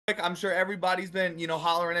I'm sure everybody's been,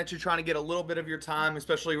 hollering at you, trying to get a little bit of your time,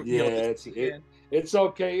 especially, Yeah, this it weekend. it's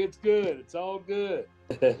okay. It's good. It's all good.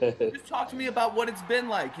 Just talk to me about what it's been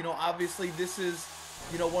like. Obviously this is,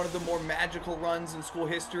 one of the more magical runs in school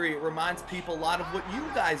history. It reminds people a lot of what you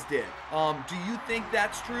guys did. Do you think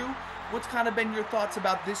that's true? What's kind of been your thoughts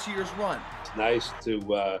about this year's run? It's nice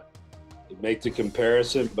to make the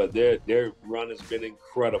comparison, but their run has been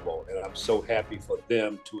incredible, and I'm so happy for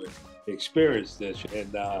them to experience this.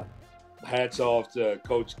 And hats off to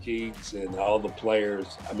Coach Keats and all the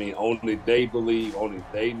players. I mean, only they believe, only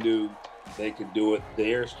they knew they could do it.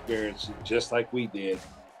 Their experience, just like we did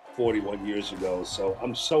 41 years ago. So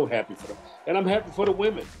I'm so happy for them, and I'm happy for the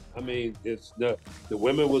women. I mean, it's the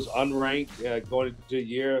women was unranked going into the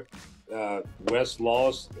year. West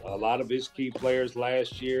lost a lot of his key players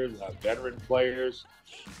last year, veteran players,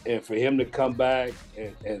 and for him to come back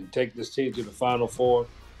and take this team to the Final Four,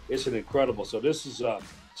 it's an incredible. So this is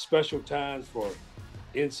special times for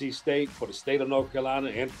NC State, for the state of North Carolina,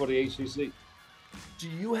 and for the ACC. Do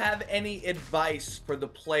you have any advice for the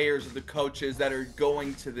players or the coaches that are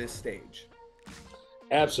going to this stage?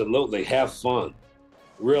 Absolutely, have fun.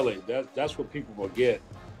 Really, that's what people forget.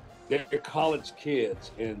 They're college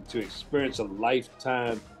kids, and to experience a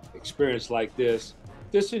lifetime experience like this,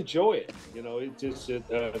 just enjoy it. It just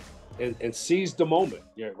and seize the moment.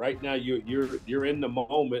 Yeah, right now you're in the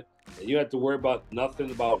moment, and you have to worry about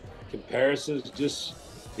nothing about comparisons. Just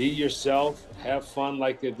be yourself, have fun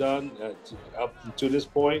like they've done up to this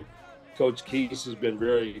point. Coach Keys has been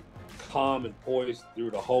very calm and poised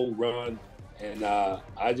through the whole run, and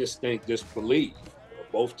I just think just believe.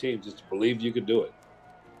 Both teams just believe you can do it.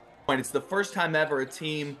 It's the first time ever a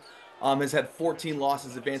team has had 14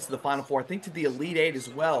 losses, advance to the Final Four, I think to the Elite Eight as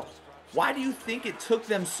well. Why do you think it took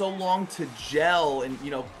them so long to gel and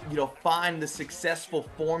find the successful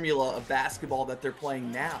formula of basketball that they're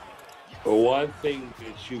playing now? But one thing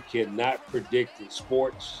that you cannot predict in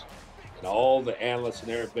sports, and all the analysts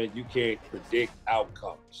and everything, you can't predict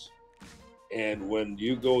outcomes. And when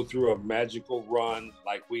you go through a magical run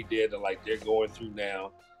like we did, and like they're going through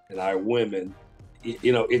now, and our women,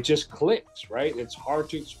 it just clicks, right? It's hard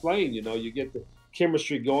to explain. You get the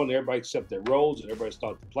chemistry going, everybody accept their roles, and everybody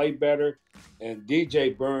start to play better. And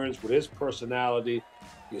DJ Burns, with his personality,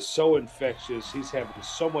 is so infectious. He's having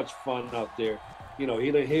so much fun out there. He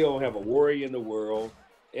don't have a worry in the world.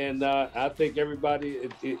 And I think everybody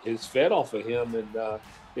is fed off of him, and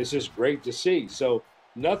it's just great to see. So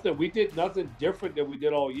we did nothing different than we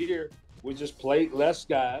did all year. We just played less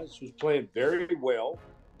guys who's playing very well.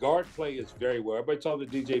 Guard play is very well. Everybody talking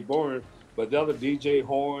to DJ Bourne, but the other DJ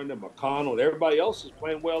Horn and McConnell, and everybody else is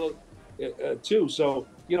playing well too. So,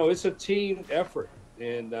 it's a team effort.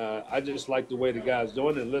 And I just like the way the guys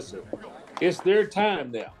doing it. And listen, it's their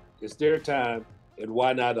time now. It's their time. And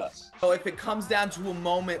why not us? So if it comes down to a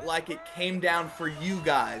moment like it came down for you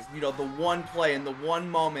guys, the one play and the one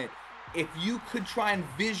moment, if you could try and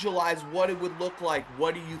visualize what it would look like,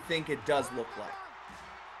 what do you think it does look like?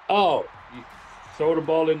 Oh, you throw the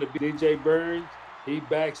ball into DJ Burns. He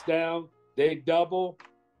backs down. They double.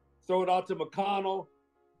 Throw it out to McConnell.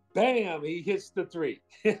 Bam, he hits the three.